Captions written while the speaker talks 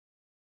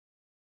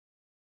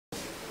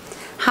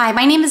Hi,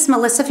 my name is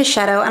Melissa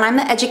Fischetto, and I'm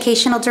the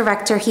Educational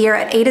Director here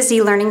at A to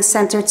Z Learning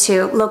Center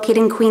 2, located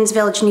in Queens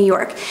Village, New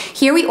York.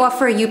 Here we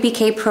offer a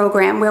UPK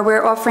program where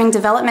we're offering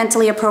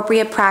developmentally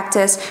appropriate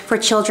practice for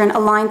children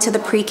aligned to the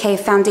Pre-K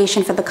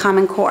Foundation for the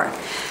Common Core.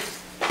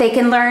 They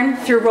can learn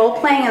through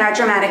role-playing in our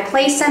Dramatic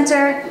Play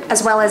Center,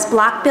 as well as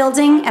block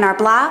building in our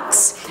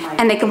blocks,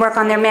 and they can work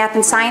on their math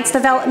and science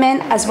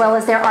development, as well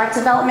as their art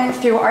development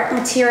through art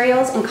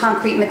materials and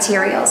concrete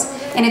materials.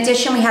 In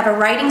addition, we have a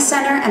writing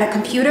center and a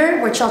computer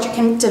where children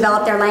can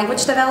develop their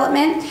language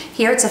development.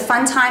 Here, it's a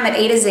fun time at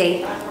A to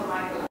Z.